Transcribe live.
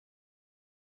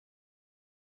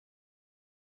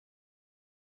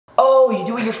Oh, you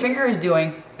do what your finger is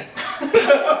doing.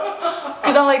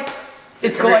 Because I'm like,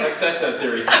 it's Come going. Here, let's test that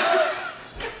theory.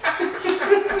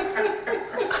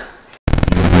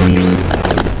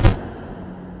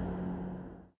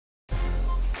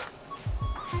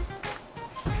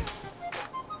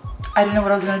 I didn't know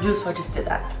what I was gonna do, so I just did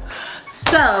that.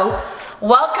 So,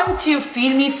 welcome to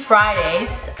Feed Me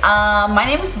Fridays. My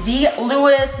name is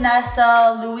Luis,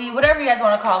 Vanessa Luis, whatever you guys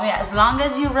want to call me, as long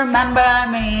as you remember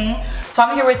me. So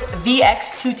I'm here with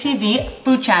VX2TV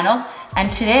food channel,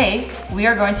 and today we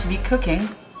are going to be baking.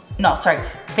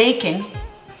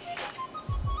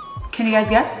 Can you guys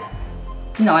guess?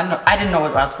 No, I didn't know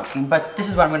what I was cooking, but this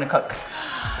is what I'm gonna cook.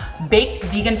 Baked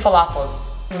vegan falafels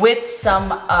with some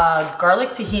garlic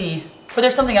tahini. But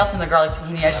there's something else in the garlic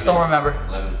tahini, I just don't remember.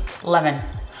 Lemon.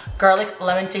 Garlic,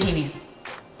 lemon, tahini.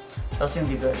 Those seem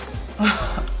to be good.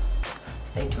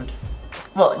 Stay tuned.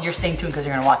 Well, you're staying tuned because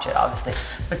you're gonna watch it, obviously.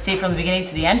 But stay from the beginning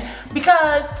to the end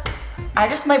because I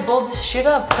just might blow this shit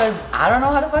up because I don't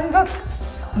know how to fucking cook.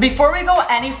 Before we go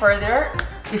any further,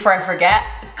 before I forget,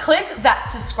 click that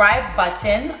subscribe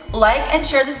button, like and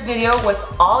share this video with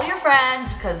all your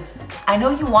friends because I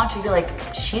know you want to. You're like,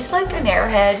 she's like an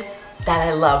airhead that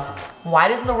I love. Why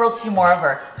doesn't the world see more of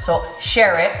her? So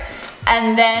share it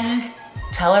and then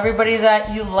tell everybody that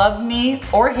you love me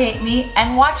or hate me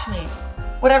and watch me.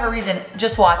 Whatever reason,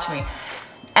 just watch me.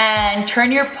 And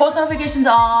turn your post notifications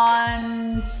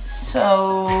on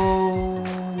so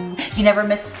you never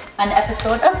miss an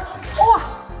episode of,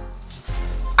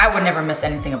 I would never miss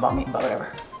anything about me, but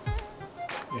whatever.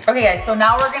 Okay guys, so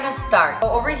now we're gonna start.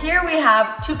 So over here we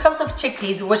have 2 cups of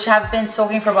chickpeas, which have been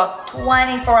soaking for about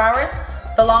 24 hours.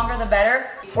 The longer the better.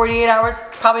 48 hours,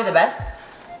 probably the best.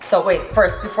 So wait,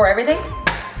 first, before everything,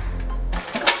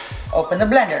 open the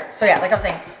blender. So yeah, like I was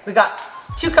saying, we got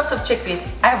 2 cups of chickpeas.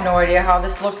 I have no idea how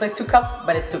this looks like 2 cups,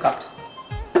 but it's 2 cups.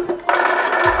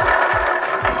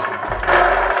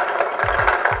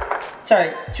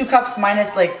 Sorry, 2 cups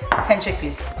minus like 10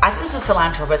 chickpeas. I think this is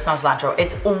cilantro, but it's not cilantro.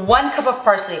 It's 1 cup of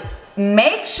parsley.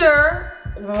 Make sure,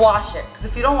 wash it. Because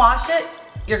if you don't wash it,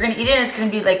 you're gonna eat it and it's gonna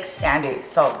be like sandy.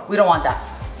 So we don't want that.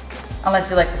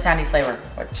 Unless you like the sandy flavor,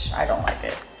 which I don't like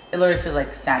it. It literally feels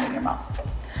like sand in your mouth.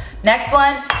 Next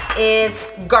one is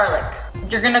garlic.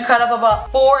 You're gonna cut up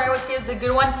about 4, I would say is the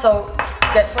good one. So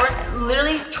get for it.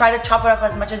 Literally try to chop it up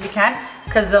as much as you can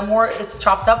because the more it's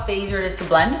chopped up, the easier it is to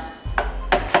blend.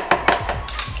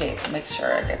 Okay, make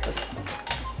sure I get this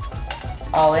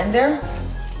all in there.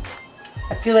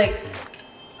 I feel like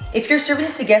if you're serving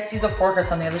this to guests, use a fork or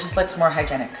something. It just looks more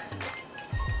hygienic.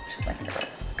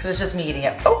 Because it's just me eating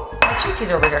it. Oh, my chickpeas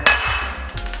are over here.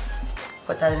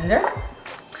 Put that in there.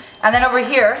 And then over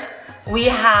here, we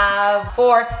have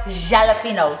 4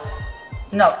 jalapenos.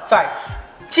 No, sorry,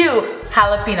 2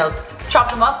 jalapenos.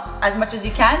 Chop them up as much as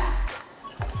you can.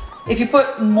 If you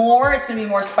put more, it's gonna be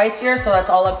more spicier, so that's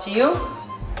all up to you.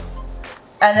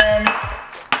 And then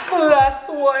the last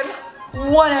one,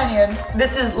 1 onion.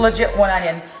 This is legit 1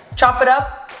 onion. Chop it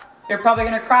up. You're probably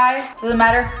gonna cry. Doesn't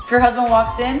matter. If your husband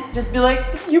walks in, just be like,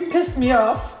 you pissed me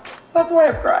off. That's why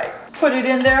I'm crying. Put it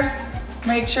in there.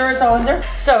 Make sure it's all in there.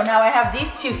 So now I have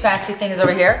these 2 fancy things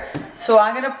over here. So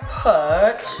I'm gonna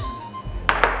put,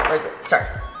 where is it? Sorry.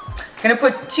 I'm gonna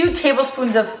put 2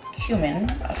 tablespoons of cumin.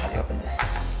 How do you open this?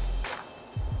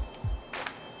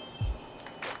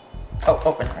 Oh,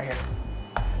 open right here.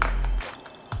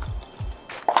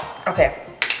 Okay.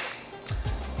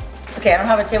 Okay, I don't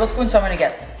have a tablespoon, so I'm gonna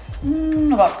guess.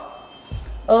 About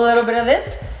a little bit of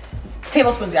this.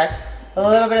 Tablespoons, guys. A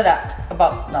little bit of that.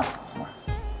 About, no, more.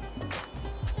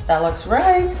 That looks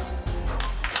right.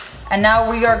 And now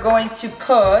we are going to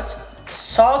put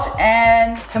salt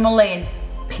and Himalayan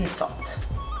pink salt.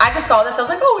 I just saw this, I was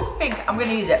like, oh, it's pink, I'm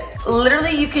gonna use it.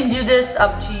 Literally, you can do this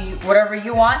up to you, whatever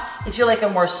you want. If you like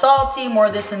it more salty, more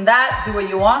this and that, do what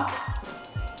you want.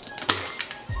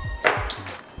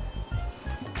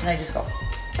 And I just go.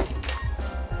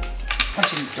 I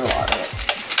shouldn't do a lot of it.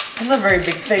 This is a very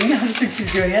big thing. I'm just gonna keep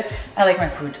doing it. I like my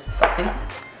food salty.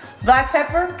 Black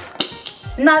pepper,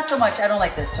 not so much. I don't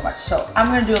like this too much. So I'm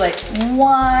gonna do like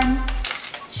 1,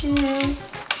 2,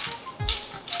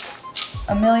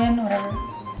 a million, whatever.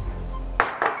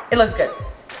 It looks good.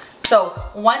 So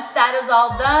once that is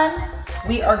all done,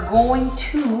 we are going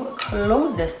to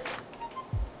close this.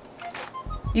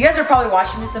 You guys are probably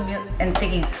watching this and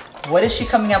thinking, what is she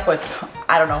coming up with?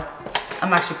 I don't know.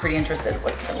 I'm actually pretty interested in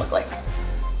what it's gonna look like.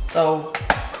 So,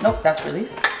 nope, that's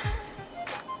release.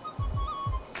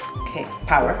 Okay,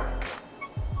 power.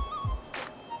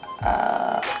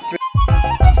 3.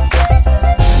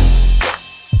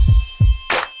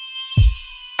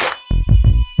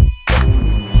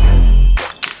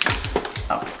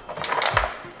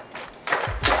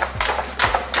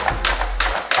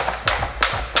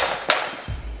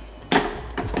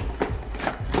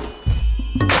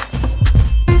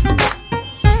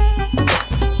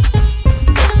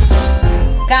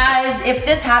 if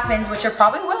this happens, which it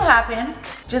probably will happen,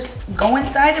 just go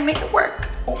inside and make it work.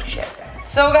 Oh shit.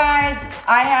 So guys,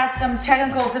 I had some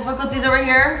technical difficulties over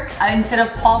here. Instead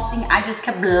of pulsing, I just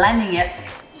kept blending it.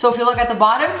 So if you look at the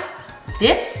bottom,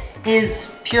 this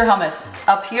is pure hummus.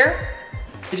 Up here,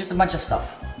 it's just a bunch of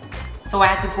stuff. So I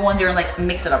had to go in there and like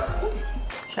mix it up. Ooh,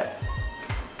 shit.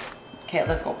 Okay,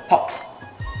 let's go. Pulse.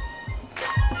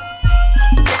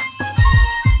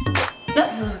 Yeah,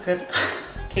 this is good.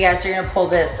 Okay guys, so you're gonna pull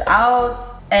this out.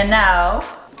 And now,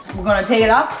 we're gonna take it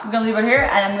off. We're gonna leave it here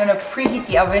and I'm gonna preheat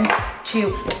the oven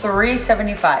to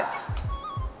 375.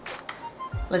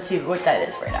 Let's see what that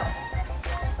is right now.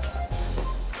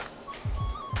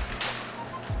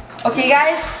 Okay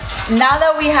guys, now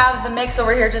that we have the mix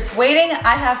over here just waiting,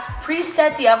 I have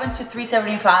preset the oven to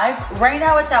 375. Right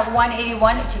now it's at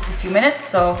 181. It takes a few minutes,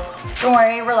 so don't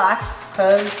worry, relax,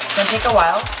 because it's gonna take a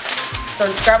while. So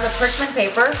just grab the parchment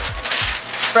paper,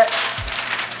 spread.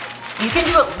 You can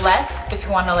do it less if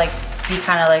you want to like be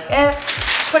kind of like,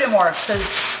 put it more, because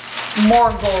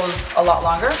more goes a lot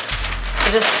longer.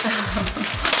 So just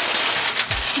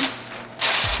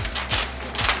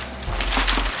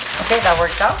okay, that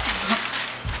works out.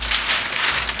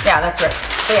 Yeah, that's right.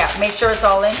 So yeah, make sure it's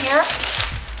all in here.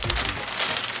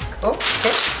 Oh, okay,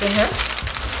 it's in here.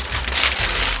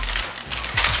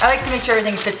 I like to make sure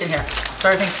everything fits in here. So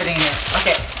everything's fitting in here.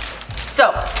 Okay,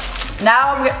 so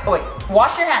now I'm gonna, oh wait,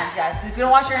 wash your hands guys, because if you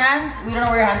don't wash your hands, we don't know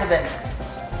where your hands have been.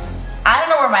 I don't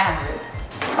know where my hands have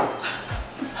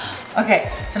been.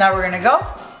 Okay, so now we're gonna go.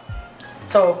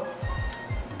 So,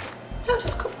 yeah,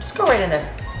 just go right in there.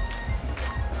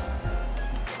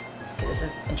 Okay, this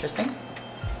is interesting.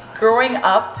 Growing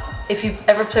up, if you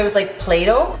ever play with like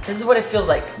Play-Doh, this is what it feels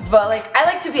like. But like, I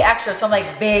like to be extra, so I'm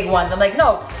like big ones. I'm like,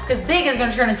 no, because big is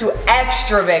gonna turn into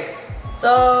extra big.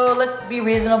 So let's be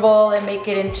reasonable and make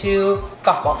it into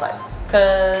golf ball size,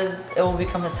 because it will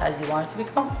become the size you want it to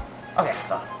become. Okay,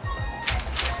 so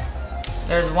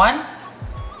there's one.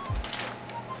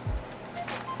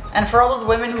 And for all those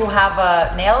women who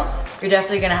have nails, you're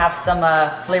definitely gonna have some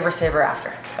flavor saver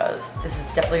after, because this is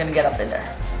definitely gonna get up in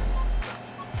there.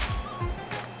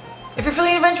 If you're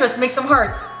feeling adventurous, make some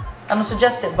hearts. I don't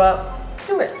suggest it, but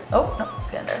do it. Oh, no, it's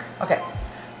getting there. Okay,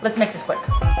 let's make this quick.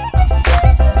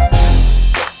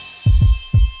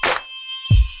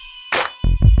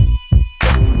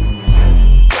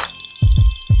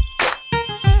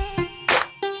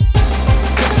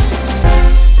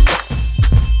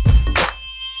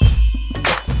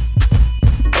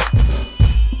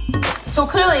 So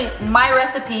clearly, my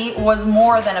recipe was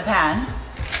more than a pan.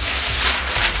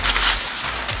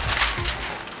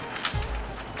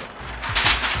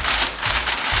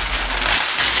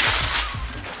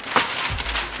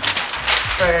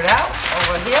 Spread it out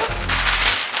over here.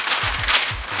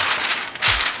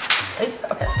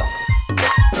 Okay, let's go.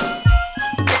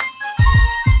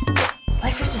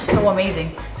 Life is just so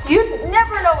amazing. You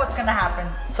never know what's gonna happen.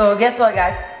 So guess what,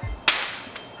 guys?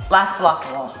 Last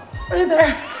falafel roll. Right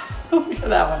there. Look at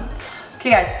that one.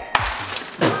 Okay, guys.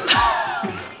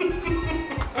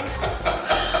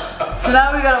 So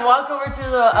now we gotta walk over to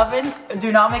the oven.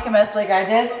 Do not make a mess like I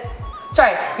did.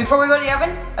 Sorry, before we go to the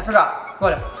oven, I forgot. We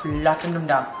gotta flatten them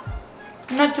down.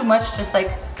 Not too much, just like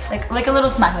a little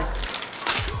smack. Like.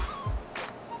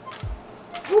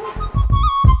 Oof.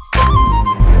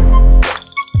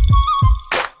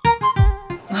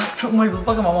 I'm like,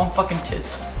 look at my one fucking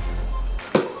tits.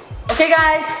 Okay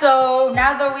guys, so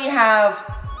now that we have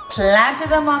planted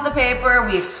them on the paper,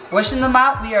 we've squished them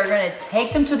out, we are gonna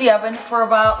take them to the oven for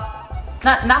about,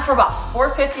 not for about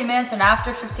 15 minutes, and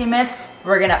after 15 minutes,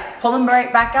 we're gonna pull them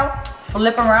right back out,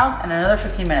 flip them around, and another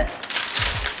 15 minutes.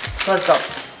 So let's go.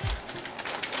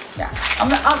 Yeah,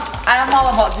 I'm all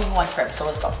about doing one trip, so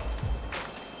let's go.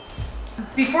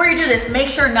 Before you do this, make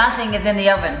sure nothing is in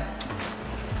the oven,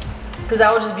 because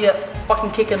that will just be a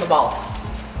fucking kick in the balls.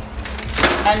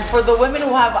 And for the women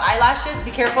who have eyelashes,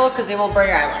 be careful, because they will burn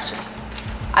your eyelashes.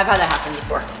 I've had that happen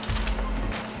before.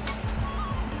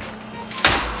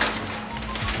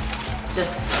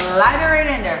 Just slide it right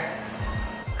in there.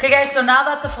 Okay guys, so now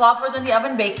that the falafel is in the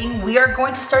oven baking, we are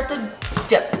going to start the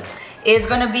dip. It's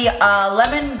going to be a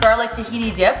lemon garlic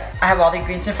tahini dip. I have all the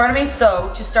ingredients in front of me.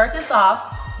 So to start this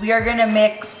off, we are going to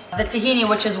mix the tahini,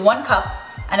 which is 1 cup,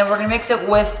 and then we're going to mix it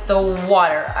with the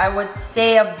water. I would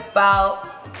say about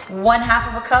 1/2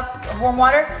 of a cup of warm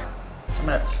water. So I'm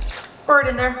gonna pour it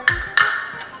in there.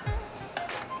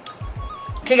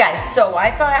 Okay guys, so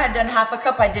I thought I had done 1/2 a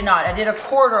cup, I did not. I did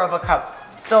 1/4 of a cup.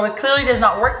 So it clearly does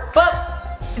not work, but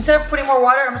instead of putting more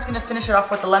water, I'm just gonna finish it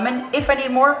off with the lemon. If I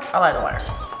need more, I'll add the water.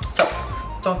 So,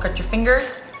 don't cut your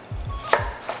fingers.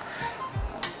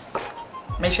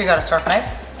 Make sure you got a sharp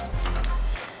knife.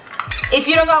 If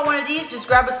you don't got one of these, just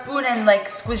grab a spoon and like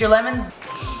squeeze your lemon.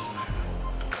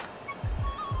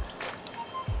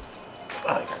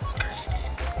 Oh,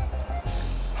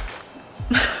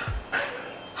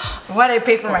 why did I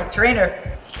pay for my trainer?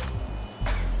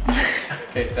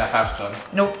 Okay, that half's done.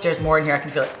 Nope, there's more in here, I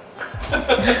can feel it.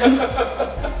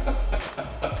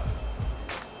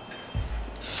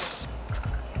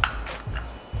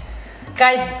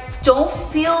 Guys, don't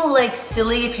feel like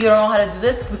silly if you don't know how to do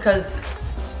this, because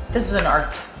this is an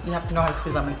art. You have to know how to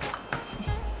squeeze lemons.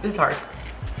 This is hard.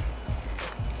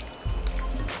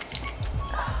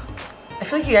 I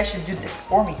feel like you guys should do this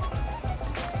for me.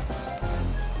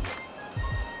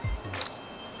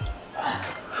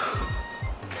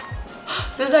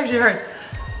 This actually hurt.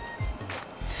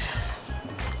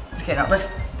 Okay, now let's...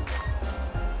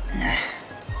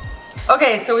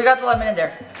 Okay, so we got the lemon in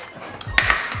there.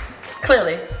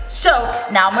 Clearly. So,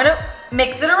 now I'm gonna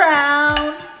mix it around.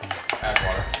 Add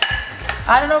water.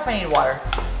 I don't know if I need water.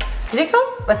 You think so?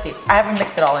 Let's see. I haven't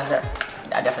mixed it all in there.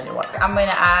 I definitely need water. I'm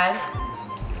gonna add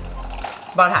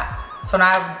about half. So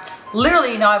now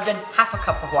I've done half a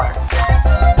cup of water.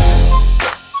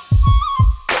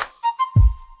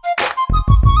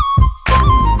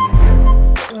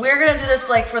 We're gonna do this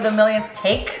like for the millionth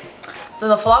take. So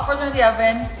the falafels are in the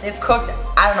oven. They've cooked,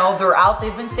 I don't know, they're out.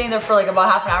 They've been sitting there for like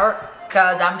about half an hour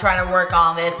because I'm trying to work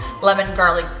on this lemon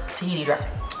garlic tahini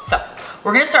dressing. So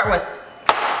we're gonna start with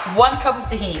 1 cup of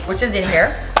tahini, which is in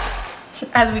here.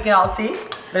 As we can all see,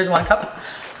 there's 1 cup.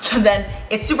 So then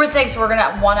it's super thick, so we're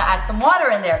gonna wanna add some water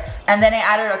in there. And then I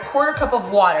added a 1/4 cup of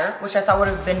water, which I thought would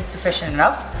have been sufficient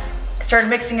enough. Started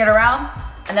mixing it around,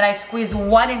 and then I squeezed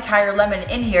 1 entire lemon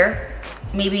in here,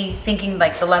 maybe thinking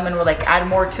like the lemon would like add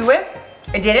more to it.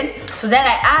 It didn't. So then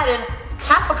I added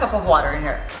half a cup of water in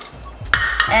here.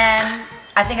 And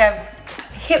I think I've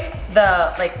hit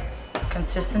the like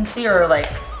consistency or like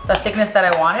the thickness that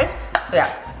I wanted. So yeah,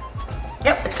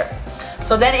 yep, it's good.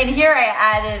 So then in here I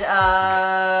added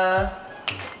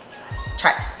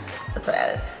chives. That's what I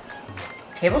added.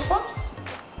 Tablespoons?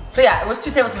 So yeah, it was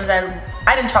 2 tablespoons.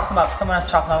 I didn't chop them up. Someone else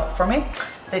chopped them up for me.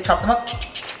 They chopped them up.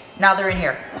 Now they're in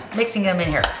here. Mixing them in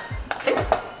here. See?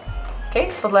 Okay,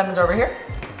 so the lemon's over here.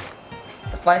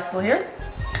 The fly's still here.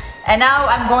 And now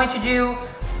I'm going to do,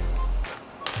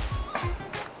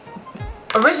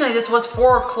 originally this was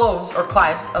 4 cloves or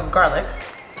cloves of garlic.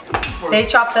 They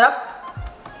chopped it up.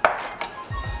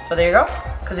 So there you go.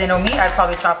 Because they know me, I'd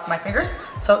probably chop my fingers.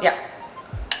 So yeah.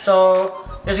 So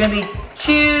there's gonna be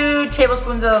 2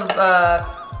 tablespoons of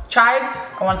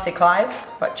chives. I want to say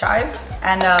cloves, but chives.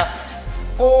 And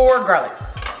 4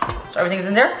 garlics. So everything's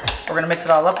in there. So we're gonna mix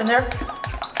it all up in there.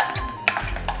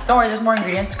 Don't worry, there's more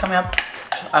ingredients coming up.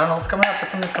 I don't know what's coming up, but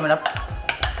something's coming up.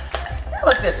 Yeah,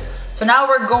 looks good. So now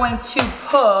we're going to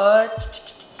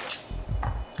put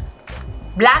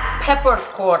black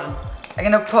peppercorn. I'm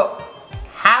gonna put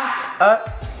half a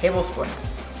tablespoon.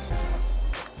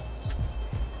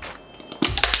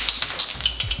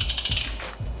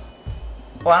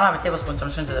 Well, I don't have a tablespoon, so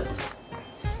I'm just gonna do this.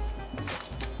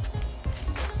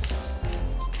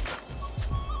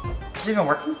 Is it even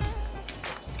working?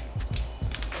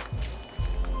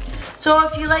 So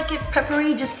if you like it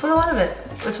peppery, just put a lot of it.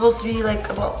 It's supposed to be like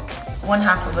about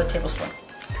 1/2 of a tablespoon.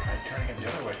 Try turning it the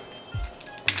other way.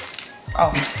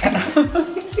 Oh.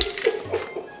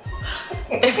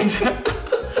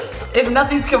 if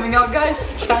nothing's coming out,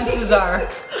 guys, chances are,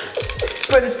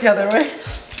 but it's the other way.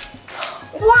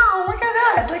 Wow, look at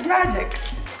that, it's like magic.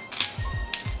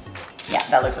 Yeah,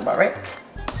 that looks about right.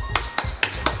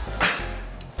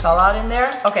 It's all out in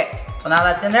there. Okay, so now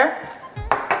that's in there.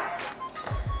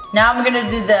 Now I'm gonna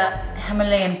do the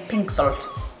Himalayan pink salt.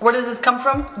 Where does this come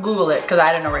from? Google it, because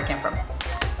I don't know where it came from.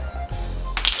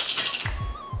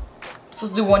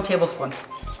 Supposed to do 1 tablespoon.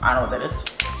 I don't know what that is.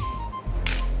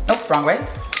 Nope, wrong way.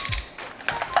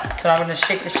 So now I'm gonna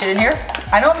shake this shit in here.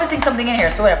 I know I'm missing something in here,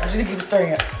 so whatever, I'm just gonna keep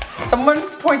stirring it.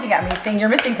 Someone's pointing at me saying you're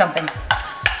missing something.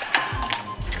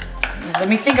 Let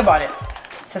me think about it.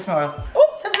 Sesame oil.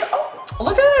 Oh, sesame, oh,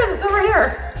 look at this, it's over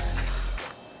here.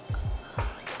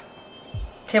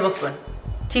 Tablespoon,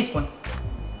 teaspoon.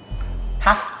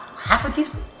 Half a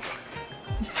teaspoon?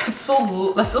 That's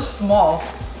so small.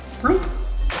 Bloop.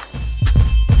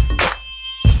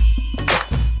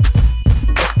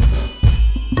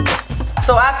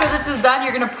 So after this is done,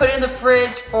 you're gonna put it in the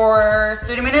fridge for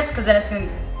 30 minutes because then it's gonna,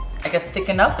 I guess,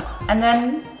 thicken up, and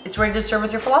then it's ready to serve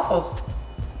with your falafels.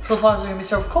 So the falafels are gonna be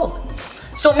served cold.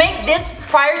 So make this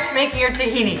prior to making your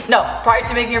tahini. No, prior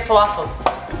to making your falafels.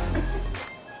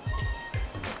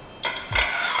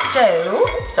 So,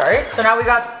 sorry, so now we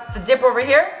got the dip over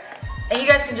here, And you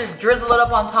guys can just drizzle it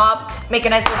up on top, make a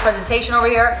nice little presentation over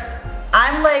here.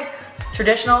 I'm like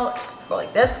traditional, just go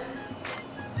like this.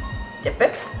 Dip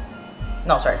it.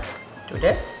 No, sorry. Do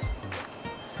this.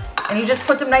 And you just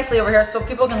put them nicely over here so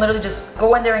people can literally just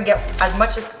go in there and get as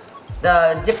much of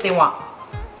the dip they want.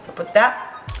 So put that.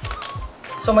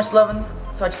 So much love,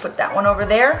 so I just put that one over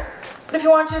there. But if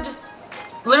you want to, just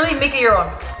literally make it your own.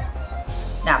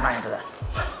 Nah, I'm not into that.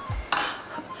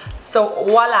 So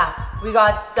voila, we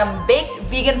got some baked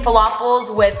vegan falafels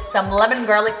with some lemon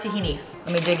garlic tahini.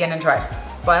 Let me dig in and try.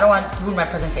 But I don't want to ruin my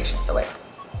presentation, so wait.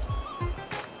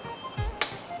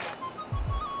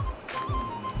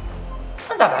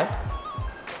 Not that bad.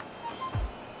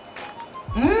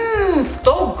 Mmm,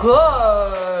 so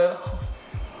good.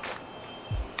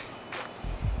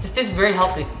 This tastes very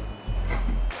healthy.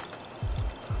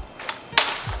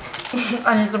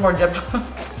 I need some more dip.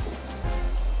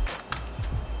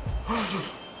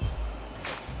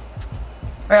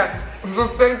 Yeah,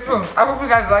 just stay tuned. I hope you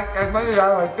guys like it as much as I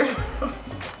like it.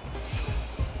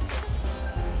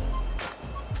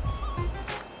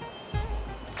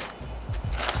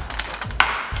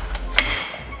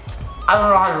 I don't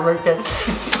know how to rate this.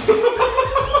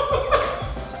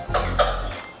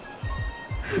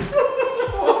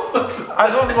 I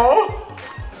don't know.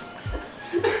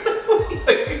 Oh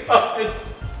my god.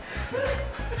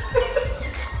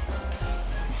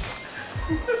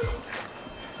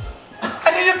 I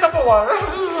need a cup of water.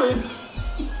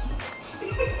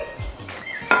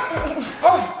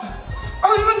 How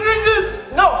do you drink this?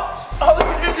 No. How do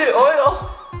you drink the oil?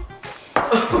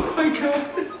 Oh my god.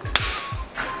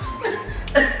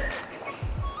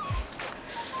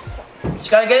 Just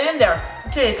gotta get it in there.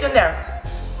 Okay, it's in there.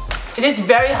 It is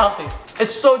very healthy.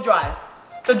 It's so dry.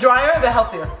 The drier, the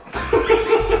healthier.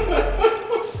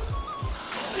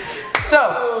 So,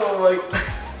 Oh my.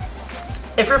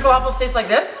 if your falafels taste like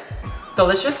this,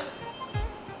 delicious,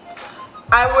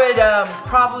 I would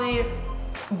probably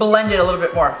blend it a little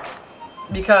bit more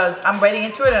because I'm biting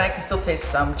into it and I can still taste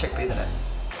some chickpeas in it.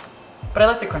 But I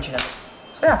like the crunchiness.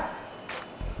 So yeah,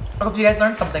 I hope you guys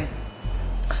learned something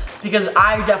because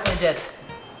I definitely did.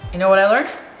 You know what I learned?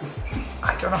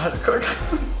 I don't know how to cook.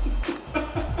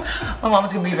 My mom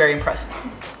is gonna be very impressed.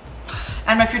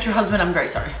 And my future husband, I'm very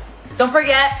sorry. Don't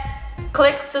forget,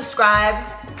 click subscribe,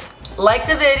 like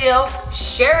the video,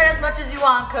 share it as much as you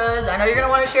want because I know you're gonna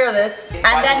want to share this.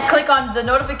 And then click on the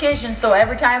notification so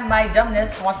every time my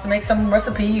dumbness wants to make some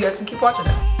recipe, you guys can keep watching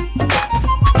it.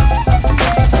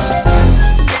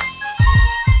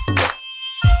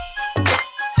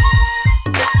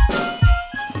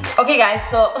 Okay guys,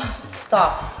 so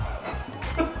stop.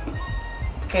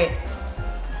 Okay.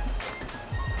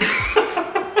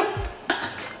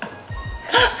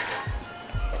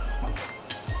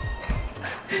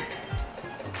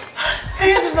 You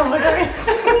guys just don't look at me.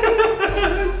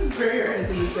 Bury your hands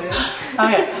in the sand.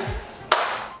 Okay.